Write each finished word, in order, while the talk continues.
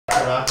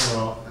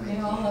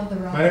love the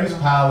rock. My name is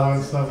Paulo,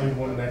 and this lovely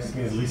woman next to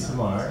me is Lisa,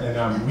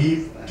 and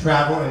we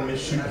travel and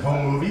shoot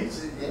home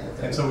movies,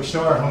 and so we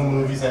show our home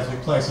movies as we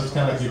play. So it's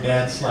kind of like your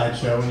dad's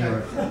slideshow when you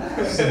were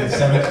in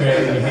 7th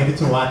grade and you hated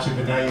to watch it,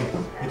 but now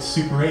it's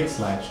Super 8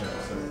 slideshow.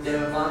 So. Yeah,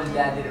 but Mom and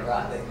Dad didn't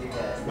rock like your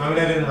dad. Mom and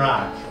Dad didn't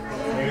rock.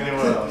 Maybe they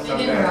will someday.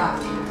 They didn't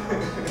rock.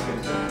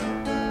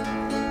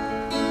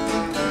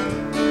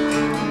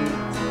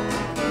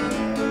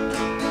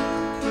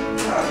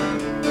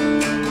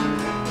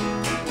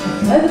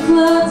 By the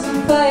floods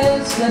and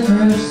fires that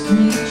rush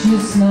streets, you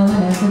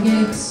smelling at the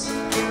gates.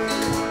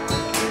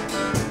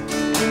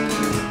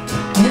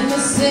 In the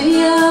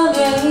city of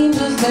the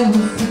angels, they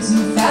were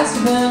fixing fast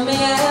to burn me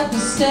at the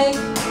stake.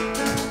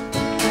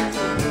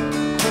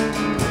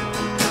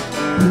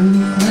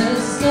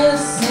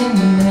 Ruthlessness and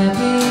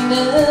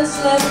happiness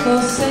left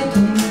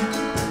forsaken.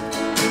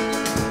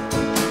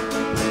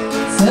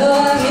 So I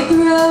hit the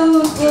road,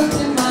 looked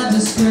in my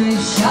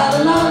disgrace.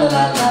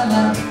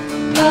 Sha-lalalalala,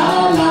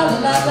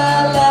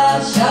 la-la-la-la-la,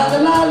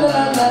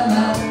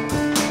 sha-la-la-la-la-la.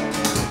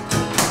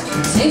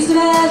 The taste of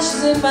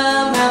ashes in my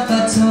mouth, I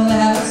tore the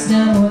house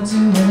down one too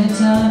many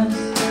times.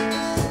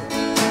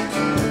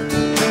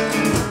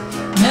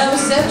 No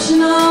reception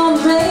on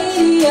the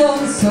radio,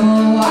 so I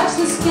watch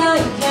the sky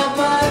and count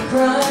my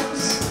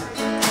crimes.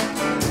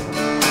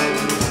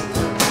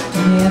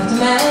 In the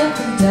aftermath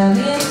of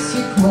dalliance,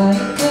 your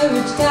quiet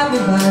courage got me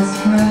by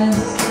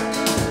surprise.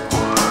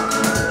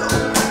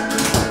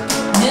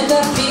 And I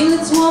feel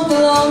its warmth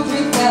along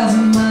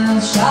 3,000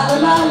 miles.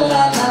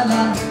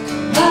 Sha-la-la-la-la-la,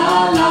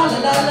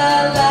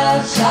 la-la-la-la-la-la,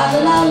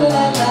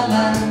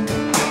 sha-la-la-la-la-la,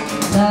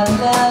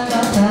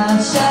 la-la-la-la-la,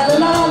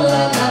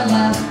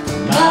 sha-la-la-la-la-la,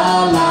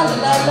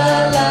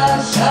 la-la-la-la-la,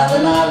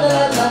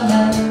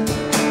 sha-la-la-la-la-la.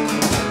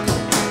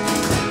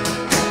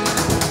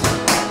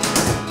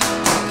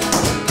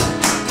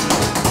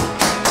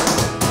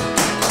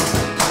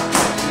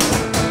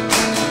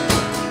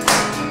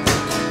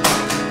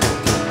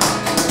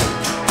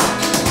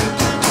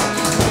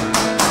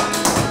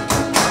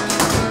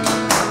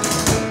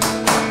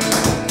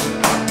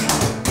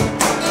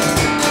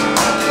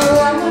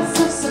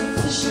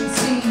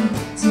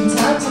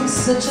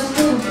 Such a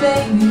little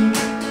baby,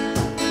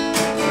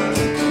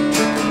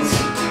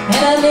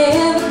 and I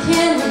never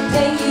can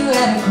repay you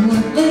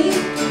adequately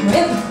for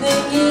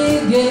everything you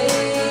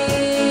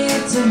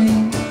gave to me.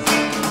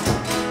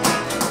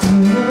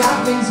 Through the rock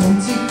rings 1,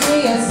 2,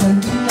 3, I sent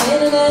them in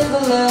an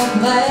envelope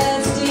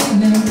last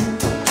evening,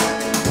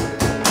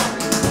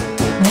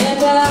 and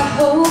I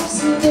hope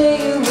someday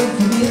you will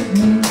forgive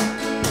me.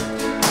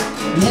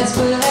 Yes,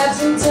 perhaps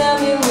in time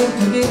you will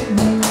forgive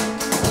me.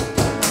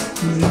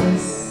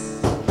 Yes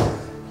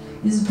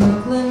is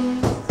Brooklyn,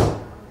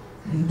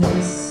 and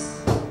this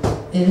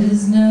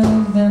is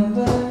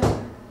November,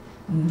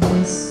 and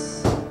this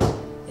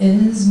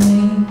is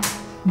me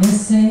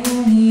missing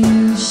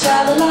you.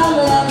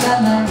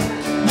 Sha-la-la-la-la-la,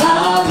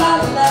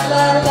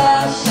 la-la-la-la-la,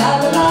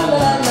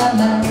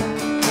 sha-la-la-la-la-la,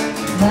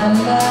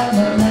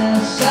 la-la-la-la,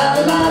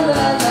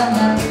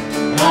 sha-la-la-la-la-la,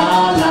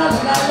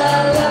 la-la-la-la-la,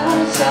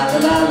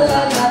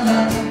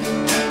 sha-la-la-la-la-la,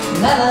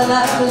 la-la-la-la-la, sha-la-la-la-la-la. La la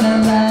la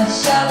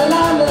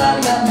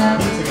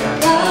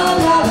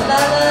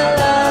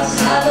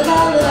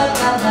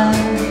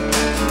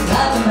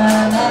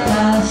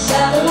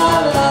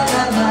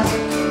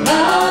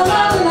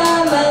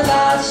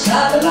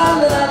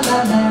la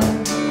la,